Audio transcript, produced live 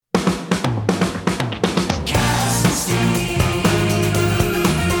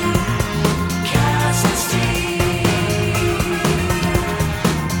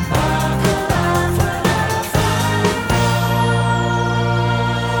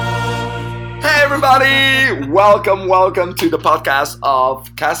everybody! Welcome to the podcast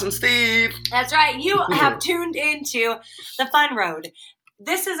of Kass and Steve. That's right. You have tuned into the Fun Road.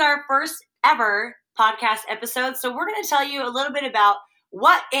 This is our first ever podcast episode, so we're going to tell you a little bit about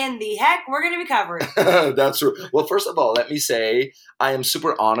what in the heck we're going to be covering. That's true. Well, first of all, let me say I am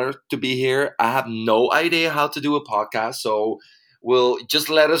super honored to be here. I have no idea how to do a podcast, so just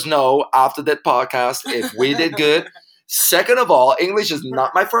let us know after that podcast if we did good. Second of all, English is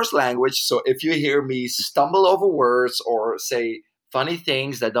not my first language, so if you hear me stumble over words or say funny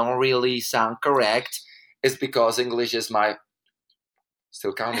things that don't really sound correct, it's because English is my...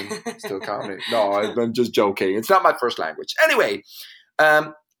 Still counting. No, I'm just joking. It's not my first language. Anyway,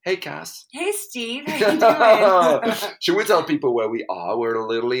 hey, Kass. Hey, Steve. How you doing? Should we tell people where we are? We're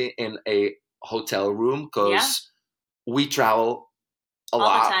literally in a hotel room because we travel a lot.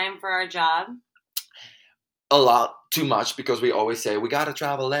 All the time for our job. A lot too much because we always say we gotta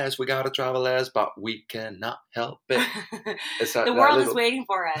travel less, but we cannot help it. It's like the world is waiting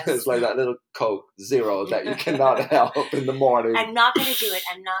for us. It's like that little Coke Zero that you cannot help in the morning. I'm not gonna do it,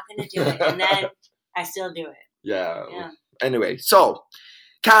 and then I still do it. Yeah. Anyway, so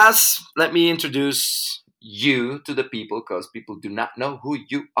Kass, let me introduce you to the people because people do not know who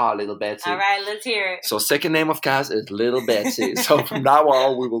you are, little Betsy. All right, let's hear it. So second name of Kass is Little Betsy. So from now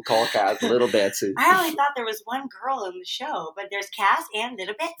on, we will call Kass Little Betsy. I only thought there was one girl in the show, but there's Kass and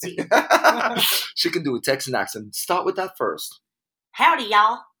Little Betsy. She can do a Texan accent. Start with that first. Howdy,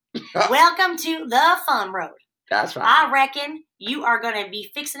 y'all. Welcome to the Fun Road. That's right. I reckon you are going to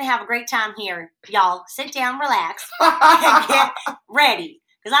be fixing to have a great time here. Y'all, sit down, relax, and get ready,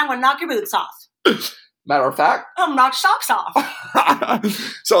 because I'm going to knock your boots off. Matter of fact, I'm knock socks off.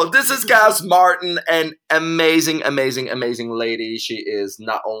 So this is Kass Martin, an amazing lady. She is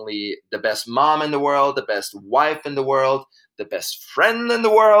not only the best mom in the world, the best wife in the world, the best friend in the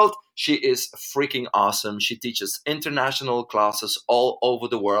world. She is freaking awesome. She teaches international classes all over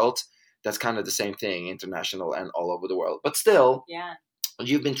the world. That's kind of the same thing, international and all over the world. But still,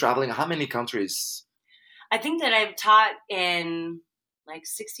 you've been traveling how many countries? I think that I've taught in like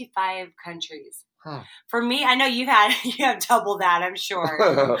 65 countries. Huh. For me, I know you have double that, I'm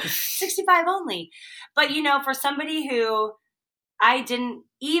sure. 65 only. But, for somebody who I didn't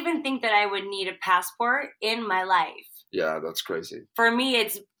even think that I would need a passport in my life. Yeah, that's crazy. For me,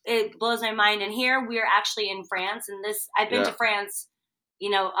 it blows my mind. And here we're actually in France. And I've been to France,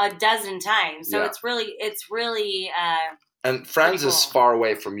 a dozen times. So it's really and France cool. is far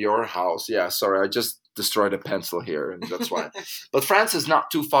away from your house. Yeah, sorry, I just destroyed a pencil here, and that's why. But France is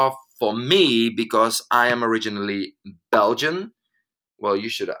not too far for me because I am originally Belgian. Well, you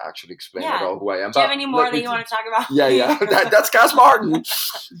should actually explain it all the way. Do you have any more that you want to talk about? Yeah. That's Kass Martin.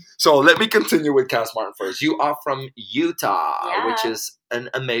 So let me continue with Kass Martin first. You are from Utah, which is an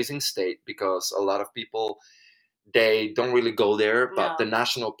amazing state because a lot of people, they don't really go there, but the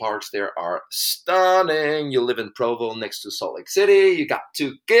national parks there are stunning. You live in Provo next to Salt Lake City. You got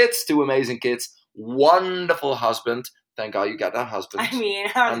 2 kids, 2 amazing kids, wonderful husband. Thank God you got that husband.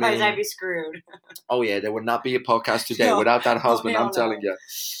 Otherwise I'd be screwed. Oh yeah, there would not be a podcast today without that husband, I'm telling you.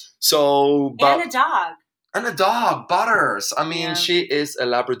 So, and a dog. And a dog, Butters. She is a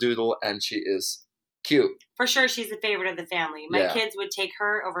Labradoodle and she is cute. For sure, she's the favorite of the family. My kids would take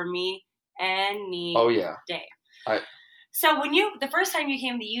her over me any day. So the first time you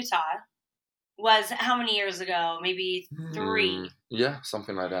came to Utah was how many years ago? Maybe 3. Yeah,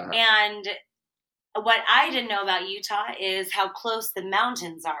 something like that. And what I didn't know about Utah is how close the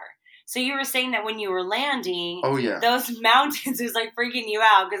mountains are. So you were saying that when you were landing, those mountains was like freaking you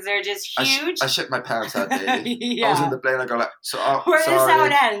out because they're just huge. I shit my pants that day. I was in the plane. I go like, where is how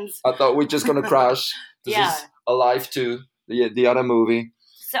it ends? I thought we're just gonna crash. This is Alive 2, the other movie.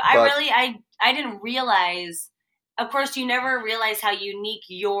 So I didn't realize. Of course, you never realize how unique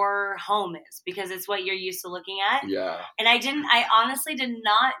your home is because it's what you're used to looking at. Yeah. And I honestly did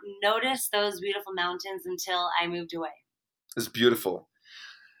not notice those beautiful mountains until I moved away. It's beautiful.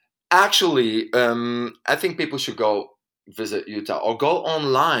 Actually, I think people should go visit Utah or go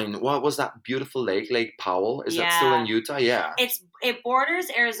online. What was that beautiful lake? Lake Powell? Is that still in Utah? Yeah. It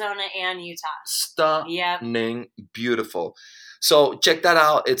borders Arizona and Utah. Stunning, beautiful. So check that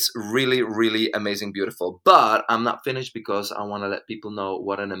out. It's really, really amazing, beautiful. But I'm not finished because I want to let people know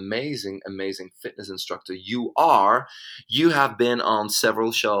what an amazing, amazing fitness instructor you are. You have been on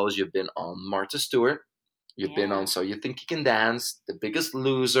several shows. You've been on Martha Stewart. You've been on So You Think You Can Dance, The Biggest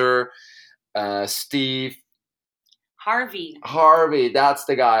Loser, Steve Harvey, that's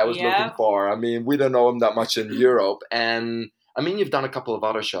the guy I was looking for. We don't know him that much in Europe. And you've done a couple of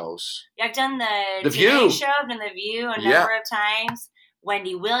other shows. Yeah, I've done the View show. I've done The View a number of times.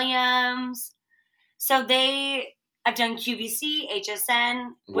 Wendy Williams. So I've done QVC, HSN,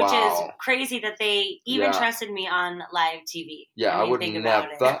 which is crazy that they even trusted me on live TV. Yeah, I would never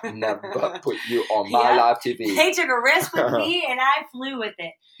put you on my live TV. They took a risk with me and I flew with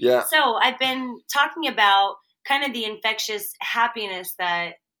it. Yeah. So I've been talking about kind of the infectious happiness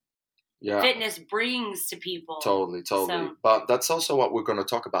that fitness brings to people. Totally. So, but that's also what we're going to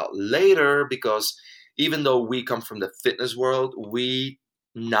talk about later, because even though we come from the fitness world, we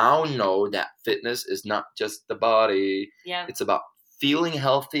now know that fitness is not just the body. Yeah. It's about feeling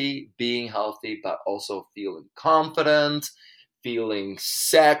healthy, being healthy, but also feeling confident, feeling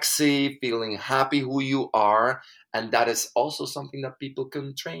sexy, feeling happy who you are. And that is also something that people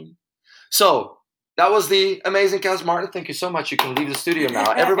can train. So, that was the amazing Kass Martin. Thank you so much. You can leave the studio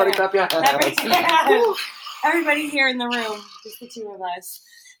now. Everybody clap your hands. Everybody here in the room, just the two of us.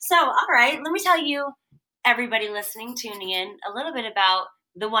 So, all right, let me tell you, everybody listening, tuning in, a little bit about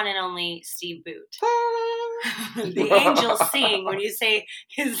the one and only Steve Boedt. The angels sing when you say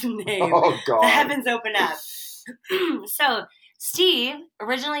his name. Oh, God. The heavens open up. So, Steve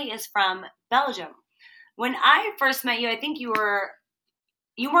originally is from Belgium. When I first met you, I think you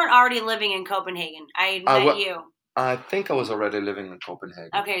weren't already living in Copenhagen. I met you. I think I was already living in Copenhagen.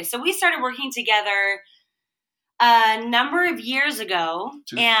 Okay, so we started working together a number of years ago.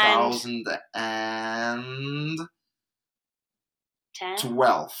 2012.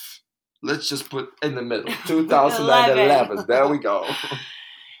 Let's just put in the middle. 2011. There we go.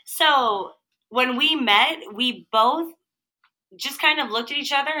 So when we met, we both just kind of looked at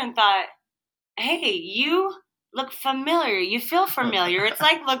each other and thought, hey, you look familiar. You feel familiar. It's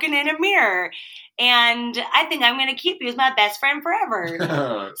like looking in a mirror. And I think I'm going to keep you as my best friend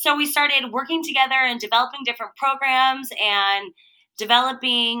forever. So we started working together and developing different programs and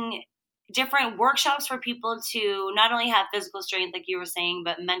developing different workshops for people to not only have physical strength, like you were saying,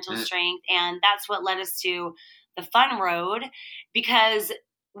 but mental strength. And that's what led us to the Fun Road, because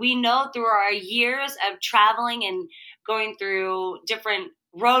we know through our years of traveling and going through different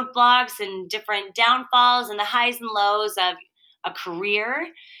roadblocks and different downfalls and the highs and lows of a career,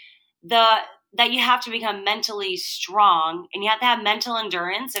 that you have to become mentally strong and you have to have mental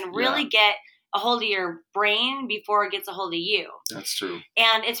endurance and really get a hold of your brain before it gets a hold of you. That's true.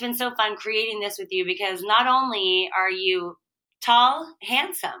 And it's been so fun creating this with you, because not only are you tall,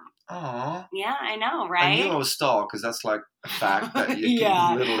 handsome. Aww. Yeah, I know, right? I knew I was tall, because that's like a fact that you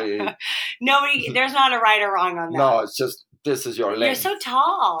can literally... There's not a right or wrong on that. No, it's just, this is your length. You're so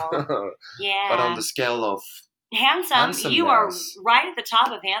tall. Yeah. But on the scale of handsome, you are right at the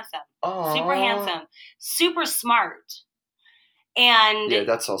top of handsome. Aww. Super handsome. Super smart. And yeah,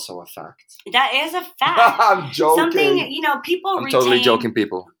 that's also a fact. That is a fact. I'm joking. Something, people I'm totally joking,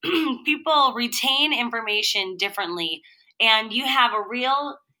 people. People retain information differently. And you have a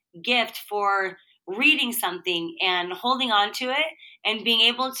real gift for reading something and holding on to it and being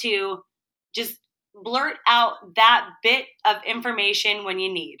able to just blurt out that bit of information when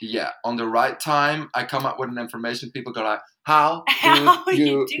you need. Yeah, on the right time, I come up with an information. People go like, how do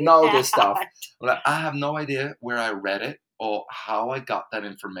you know this stuff? I'm like, I have no idea where I read it or how I got that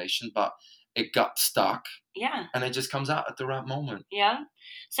information, but it got stuck. Yeah. And it just comes out at the right moment. Yeah.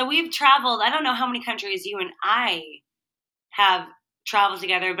 So we've traveled, I don't know how many countries you and I have traveled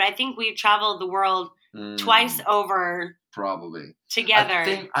together, but I think we've traveled the world twice over. Probably. Together. I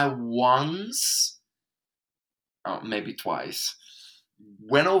think I once, maybe twice,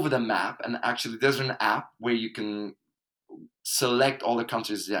 went over the map, and actually there's an app where you can select all the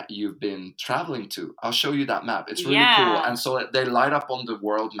countries that you've been traveling to. I'll show you that map. It's really cool. And so they light up on the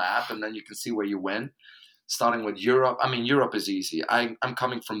world map, and then you can see where you went. Starting with Europe. I mean, Europe is easy. I'm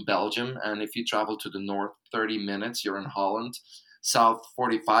coming from Belgium, and if you travel to the north, 30 minutes, you're in Holland. South,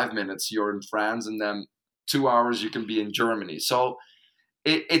 45 minutes, you're in France, and then 2 hours, you can be in Germany. So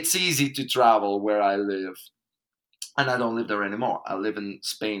it's easy to travel where I live. And I don't live there anymore. I live in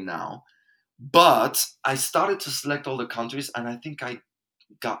Spain now. But I started to select all the countries, and I think I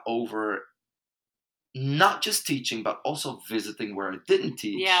got over not just teaching, but also visiting where I didn't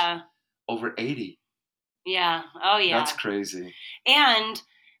teach. Yeah. Over 80. Yeah. Oh, yeah. That's crazy. And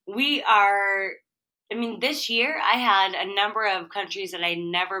this year I had a number of countries that I'd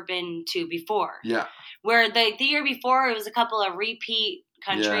never been to before. Yeah. Where the year before, it was a couple of repeat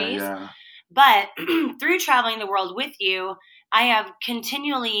countries. Yeah. But through traveling the world with you, I have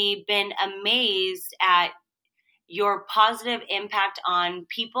continually been amazed at your positive impact on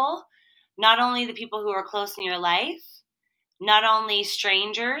people, not only the people who are close in your life, not only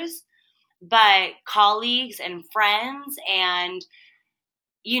strangers, but colleagues and friends. And,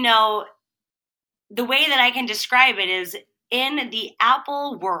 the way that I can describe it is in the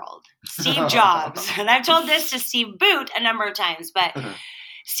Apple world, Steve Jobs, and I've told this to Steve Boedt a number of times, but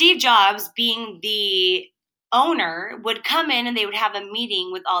Steve Jobs, being the owner, would come in and they would have a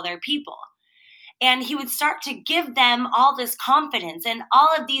meeting with all their people. And he would start to give them all this confidence and all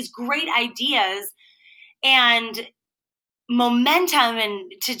of these great ideas and momentum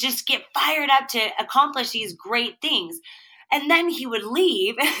and to just get fired up to accomplish these great things. And then he would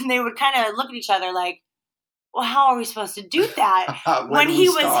leave and they would kind of look at each other like, well, how are we supposed to do that? When he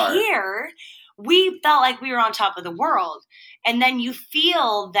was here, we felt like we were on top of the world. And then you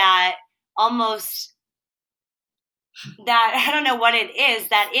feel that almost that, I don't know what it is,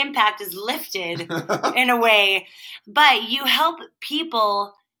 that impact is lifted in a way, but you help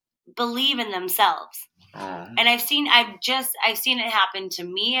people believe in themselves. And I've seen it happen to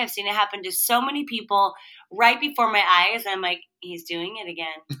me. I've seen it happen to so many people right before my eyes. I'm like, he's doing it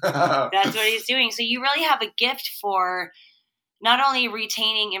again. That's what he's doing. So you really have a gift for not only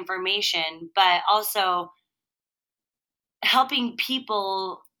retaining information, but also helping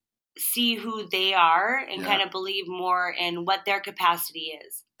people see who they are and kind of believe more in what their capacity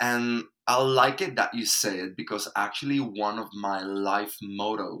is. And I like it that you say it, because actually one of my life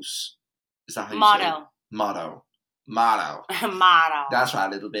mottos, is that how you say it? Motto. That's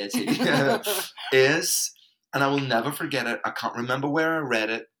right, little bitchy. Is, and I will never forget it. I can't remember where I read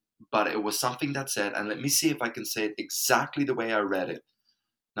it, but it was something that said, and let me see if I can say it exactly the way I read it.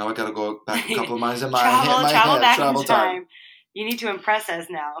 Now I gotta go back a couple of miles in my head. Travel time. You need to impress us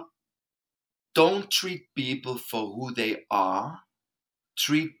now. Don't treat people for who they are.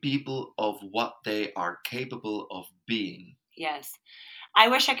 Treat people of what they are capable of being. Yes. I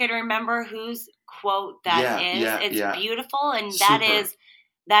wish I could remember whose quote that is. It's beautiful, and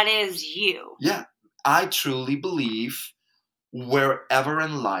that is you. Yeah. I truly believe wherever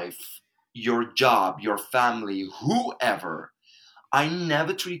in life, your job, your family, whoever, I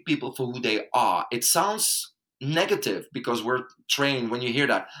never treat people for who they are. It sounds negative because we're trained when you hear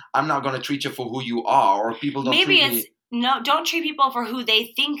that. I'm not going to treat you for who you are, or people don't treat me. No, don't treat people for who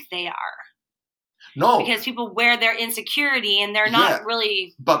they think they are. No. Because people wear their insecurity and they're not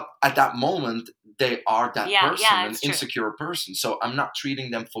really. But at that moment, they are that person, an insecure person. So I'm not treating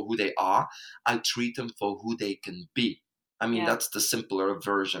them for who they are. I treat them for who they can be. I mean, that's the simpler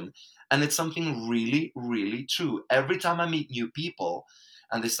version. And it's something really, really true. Every time I meet new people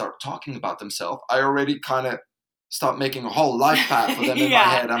and they start talking about themselves, I already kind of start making a whole life path for them in my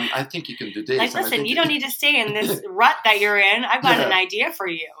head. I think you can do this. Like, listen, you don't need to stay in this rut that you're in. I've got an idea for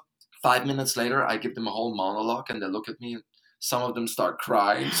you. 5 minutes later, I give them a whole monologue and they look at me and some of them start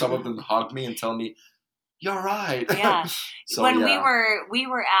crying. Some of them hug me and tell me, you're right. Yeah. So, when we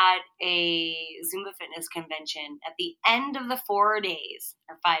were at a Zumba fitness convention at the end of the 4 days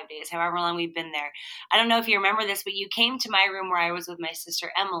or 5 days, however long we've been there. I don't know if you remember this, but you came to my room where I was with my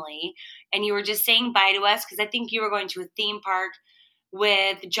sister Emily and you were just saying bye to us because I think you were going to a theme park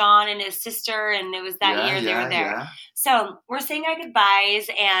with John and his sister, and it was that year they were there. Yeah. So we're saying our goodbyes,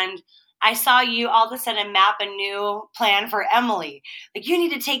 and I saw you all of a sudden map a new plan for Emily. Like, you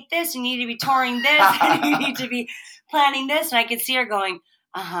need to take this, you need to be touring this, and you need to be planning this. And I could see her going,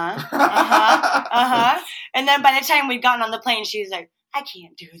 And then by the time we'd gotten on the plane, she was like, I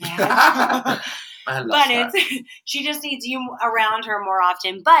can't do that. But she just needs you around her more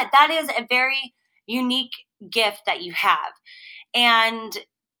often. But that is a very unique gift that you have. And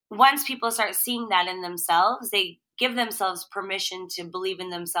once people start seeing that in themselves, they give themselves permission to believe in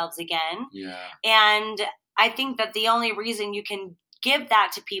themselves again. Yeah. And I think that the only reason you can give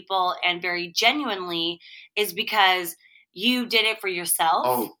that to people and very genuinely is because you did it for yourself.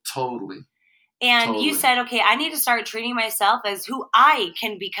 Oh, totally. And you said, okay, I need to start treating myself as who I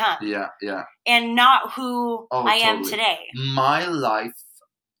can become. Yeah, yeah. And not who I am today. My life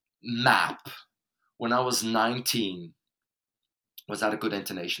map when I was 19... Was that a good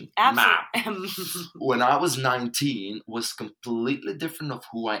intonation? Absolutely. When I was 19 was completely different of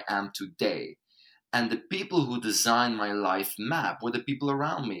who I am today. And the people who designed my life map were the people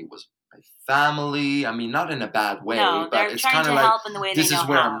around me. It was my family. I mean, not in a bad way, but it's kind of like, this is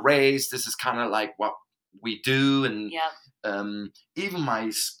where I'm raised. This is kind of like what we do. And even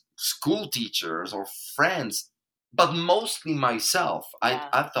my school teachers or friends, but mostly myself.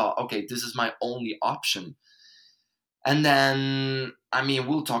 I thought, okay, this is my only option. And then, I mean,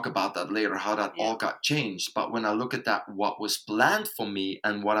 we'll talk about that later, how that all got changed. But when I look at that, what was planned for me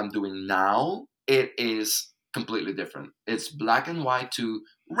and what I'm doing now, it is completely different. It's black and white to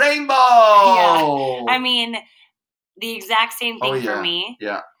rainbow. Yeah. I mean, the exact same thing for me.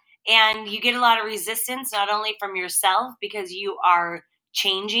 Yeah. And you get a lot of resistance, not only from yourself, because you are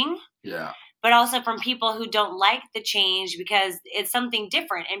changing. Yeah. but also from people who don't like the change because it's something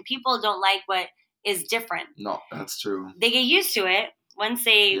different, and people don't like what is different. No, that's true. They get used to it once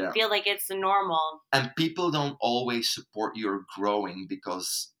they feel like it's the normal. And people don't always support your growing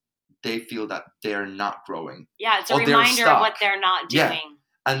because they feel that they're not growing. Yeah, it's a reminder of what they're not doing. Yeah.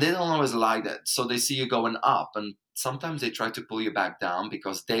 And they don't always like that. So they see you going up, and sometimes they try to pull you back down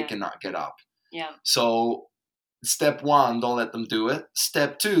because they cannot get up. Yeah. So step 1, don't let them do it.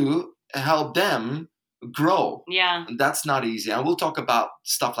 Step 2, help them grow. Yeah. And that's not easy. And we'll talk about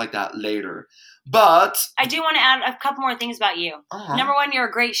stuff like that later. But I do want to add a couple more things about you. Number 1, you're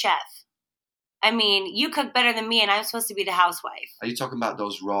a great chef. I mean, you cook better than me, and I'm supposed to be the housewife. Are you talking about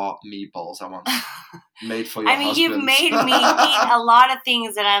those raw meatballs I once made for your husband? You've made me eat a lot of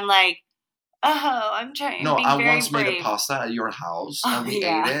things that I'm like, I'm trying. No, I once brave. made a pasta at your house, and we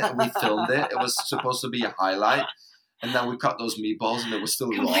ate it, and we filmed it. It was supposed to be a highlight. And then we cut those meatballs, and they were still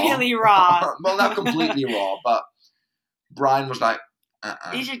completely raw. Well, not completely raw, but Brian was like,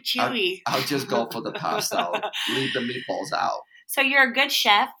 These are chewy. I'll just go for the pasta. I'll leave the meatballs out. So you're a good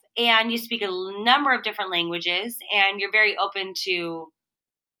chef, and you speak a number of different languages, and you're very open to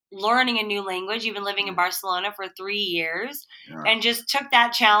learning a new language. You've been living in Barcelona for 3 years and just took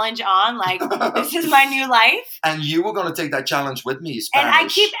that challenge on like, this is my new life. And you were going to take that challenge with me, Spanish. And I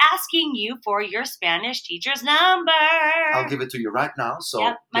keep asking you for your Spanish teacher's number. I'll give it to you right now.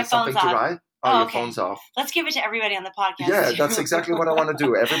 So my phone's off. To write. Oh, your phone's off. Let's give it to everybody on the podcast. Yeah, that's exactly what I want to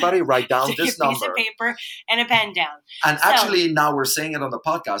do. Everybody write down this number. Take a piece of paper and a pen down. And actually, now we're saying it on the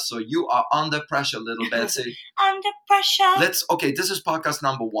podcast, so you are under pressure, little Betsy. Under pressure. Okay, this is podcast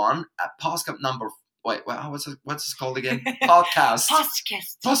number 1. Podcast number... Wait, what's it called again? Podcast.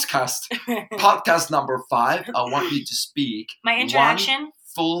 Podcast number 5. I want you to speak... My introduction? 1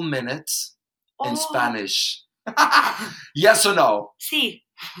 full minute in Spanish. Yes or no? Sí.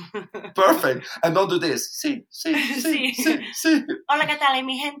 Perfect. And don't do this. Sí. Hola, ¿qué tal,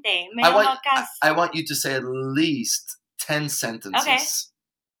 mi gente? I want you to say at least 10 sentences.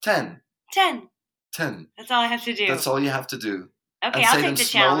 Okay. 10. 10. That's all I have to do. That's all you have to do. Okay, I'll take the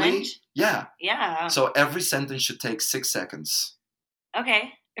challenge. Yeah. Yeah. So every sentence should take 6 seconds.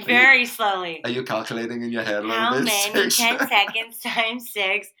 Okay. Very slowly. Are you calculating in your head a little How bit? many 10 seconds times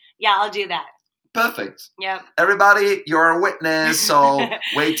 6? Yeah, I'll do that. Perfect. Yep. Everybody, you're a witness, so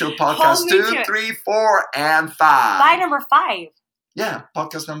wait till podcast 2, 3, 4, and 5. By number 5. Yeah,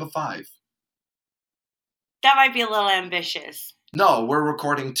 podcast number 5. That might be a little ambitious. No, we're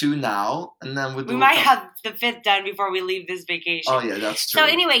recording 2 now, and then we might have the 5th done before we leave this vacation. Oh, yeah, that's true. So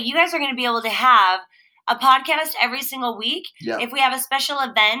anyway, you guys are going to be able to have a podcast every single week. Yep. If we have a special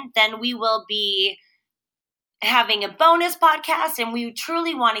event, then we will be having a bonus podcast, and we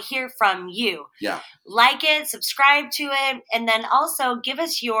truly want to hear from you. Yeah. Like it, subscribe to it, and then also give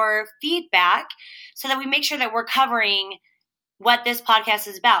us your feedback so that we make sure that we're covering what this podcast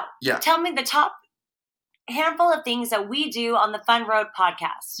is about. Yeah. Tell me the top handful of things that we do on the Fun Road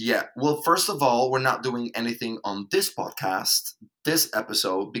podcast. Yeah. Well, first of all, we're not doing anything on this podcast, this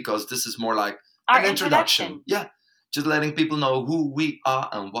episode, because this is more like our introduction. Yeah. Just letting people know who we are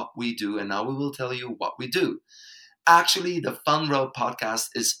and what we do. And now we will tell you what we do. Actually, the Fun Road podcast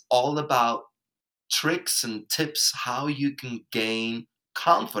is all about tricks and tips how you can gain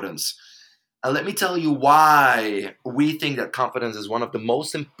confidence. And let me tell you why we think that confidence is one of the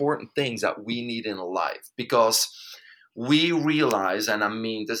most important things that we need in life. Because we realize, and I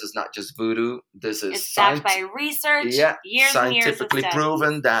mean, this is not just voodoo. It's backed by research. Yeah, years scientifically and years of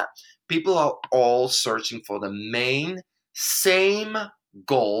proven that people are all searching for the same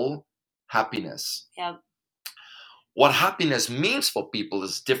goal, happiness. Yep. What happiness means for people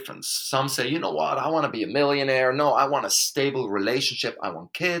is different. Some say, you know what, I want to be a millionaire. No, I want a stable relationship. I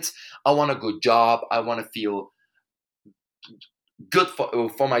want kids. I want a good job. I want to feel good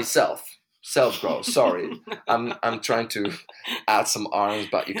for myself. Self-growth. Sorry. I'm trying to add some arms,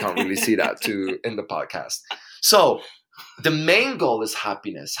 but you can't really see that in the podcast. So the main goal is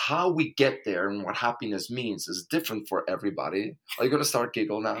happiness. How we get there and what happiness means is different for everybody. Are you going to start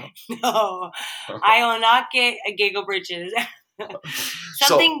giggle now? No, I will not get a giggle britches.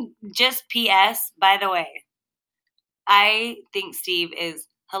 Just PS, by the way. I think Steve is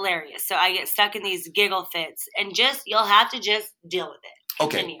hilarious. So I get stuck in these giggle fits and you'll have to just deal with it.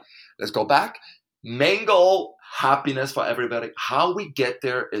 Continue. Okay, let's go back. Main goal, happiness for everybody. How we get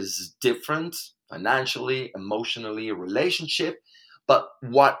there is different. Financially, emotionally, relationship. But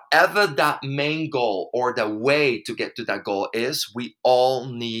whatever that main goal or the way to get to that goal is, we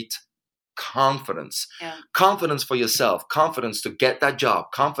all need confidence. Yeah. Confidence for yourself, confidence to get that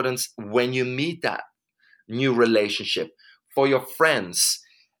job, confidence when you meet that new relationship, for your friends.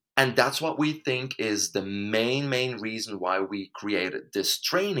 And that's what we think is the main reason why we created this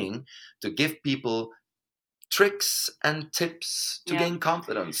training, to give people tricks and tips to gain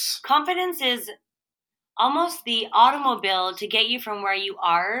confidence. Confidence is almost the automobile to get you from where you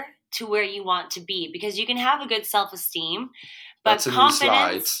are to where you want to be, because you can have a good self-esteem, but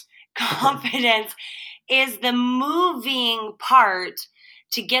confidence is the moving part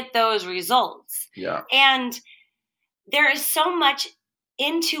to get those results. Yeah. And there is so much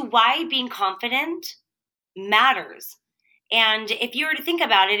into why being confident matters. And if you were to think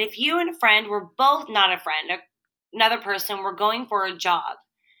about it, if you and a friend were both, not a friend, another person, were going for a job,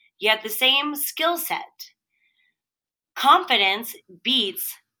 you have the same skill set. Confidence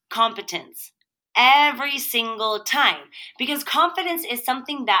beats competence every single time, because confidence is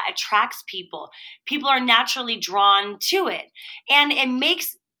something that attracts people. People are naturally drawn to it, and it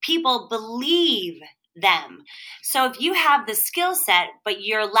makes people believe them. So if you have the skill set, but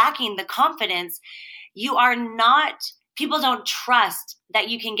you're lacking the confidence, people don't trust that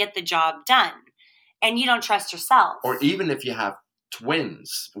you can get the job done, and you don't trust yourself. Or even if you have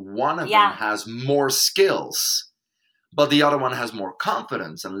twins, one of them has more skills, but the other one has more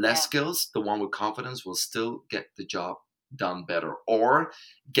confidence and less skills, the one with confidence will still get the job done better or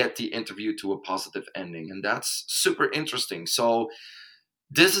get the interview to a positive ending. And that's super interesting. So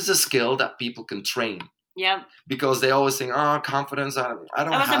this is a skill that people can train. Yeah. Because they always think, oh, confidence, I don't have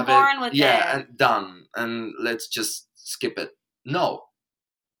it. I wasn't born with it. Yeah, and done. And let's just skip it. No.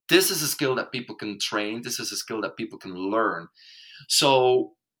 This is a skill that people can train. This is a skill that people can learn.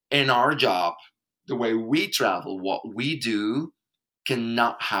 So in our job, the way we travel, what we do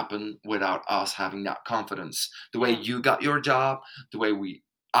cannot happen without us having that confidence. The way you got your job, the way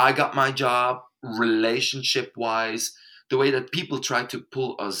I got my job, relationship-wise, the way that people try to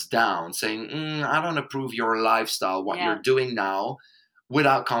pull us down, saying, I don't approve your lifestyle, what you're doing now.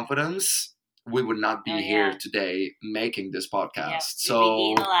 Without confidence, we would not be here today making this podcast. So we'd be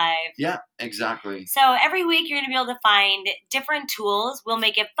eaten alive. Yeah, exactly. So every week you're going to be able to find different tools. We'll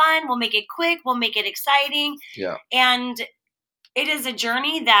make it fun. We'll make it quick. We'll make it exciting. Yeah. And it is a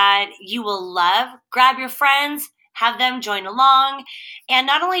journey that you will love. Grab your friends, have them join along. And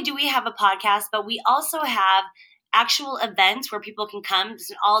not only do we have a podcast, but we also have actual events where people can come. It's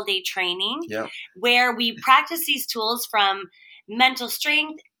an all-day training where we practice these tools from mental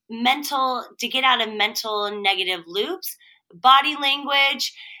strength, to get out of mental negative loops, body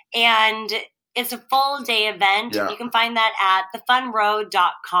language, and it's a full day event. You can find that at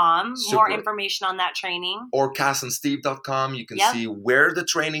thefunroad.com. More information on that training. Or kassandsteve.com. You can see where the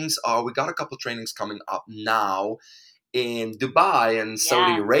trainings are. We got a couple trainings coming up now in Dubai and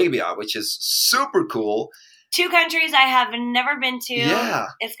Saudi Arabia, which is super cool. 2 countries I have never been to. Yeah.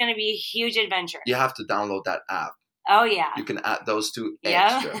 It's going to be a huge adventure. You have to download that app. Oh, yeah. You can add those 2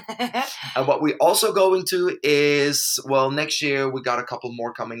 extra. And what we also go into is, next year we got a couple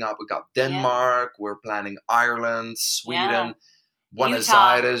more coming up. We got Denmark. We're planning Ireland, Sweden, Buenos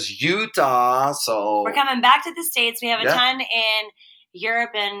Aires, Utah. So we're coming back to the States. We have a ton in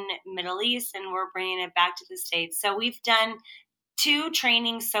Europe and Middle East, and we're bringing it back to the States. So we've done 2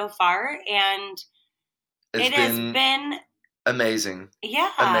 trainings so far, and it has been amazing.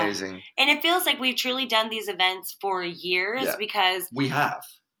 Yeah. Amazing. And it feels like we've truly done these events for years because we have.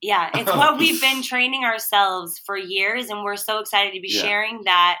 Yeah. It's what we've been training ourselves for years. And we're so excited to be sharing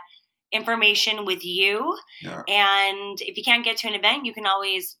that information with you. Yeah. And if you can't get to an event, you can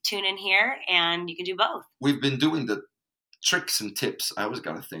always tune in here and you can do both. We've been doing the tricks and tips. I always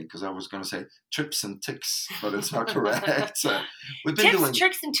got to think because I was going to say trips and ticks, but it's not correct. We've been doing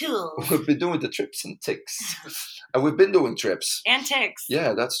tricks and tools. We've been doing the trips and ticks, and we've been doing trips and ticks.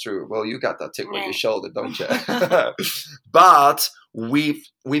 Yeah, that's true. Well, you got that tick on your shoulder, don't you? But we've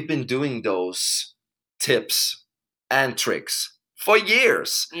been doing those tips and tricks for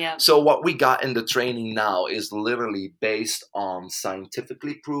years. Yeah. So what we got in the training now is literally based on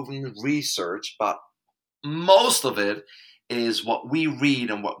scientifically proven research, but most of it is what we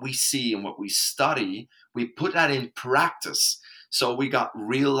read and what we see and what we study. We put that in practice. So we got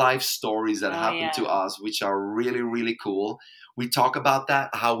real life stories that happen to us, which are really, really cool. We talk about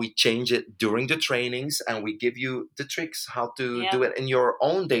that, how we change it during the trainings, and we give you the tricks how to do it in your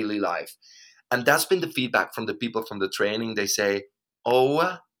own daily life. And that's been the feedback from the people from the training. They say,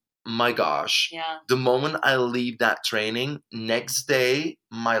 oh my gosh, the moment I leave that training, next day,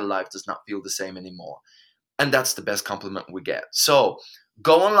 my life does not feel the same anymore. And that's the best compliment we get. So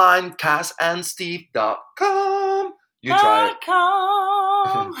go online, kassandsteve.com. You try it.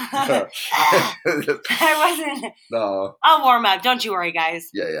 I wasn't. No. I'll warm up. Don't you worry, guys.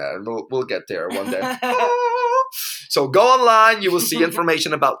 Yeah. We'll get there one day. So go online. You will see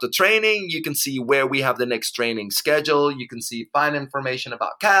information about the training. You can see where we have the next training schedule. You can find information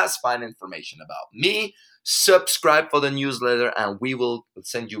about Kass, find information about me. Subscribe for the newsletter, and we will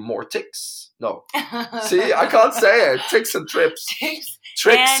send you more tips. No. See, I can't say it. Tips and trips.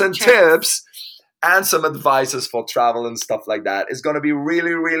 Tricks and tips. And some advices for travel and stuff like that. It's going to be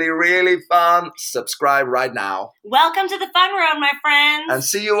really, really, really fun. Subscribe right now. Welcome to the fun room, my friends. And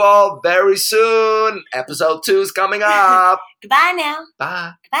see you all very soon. Episode 2 is coming up. Goodbye now.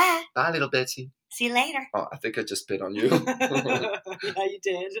 Bye. Bye. Bye, little Betsy. See you later. Oh, I think I just spit on you. Yeah, you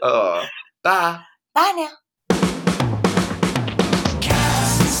did. Bye. Bye now.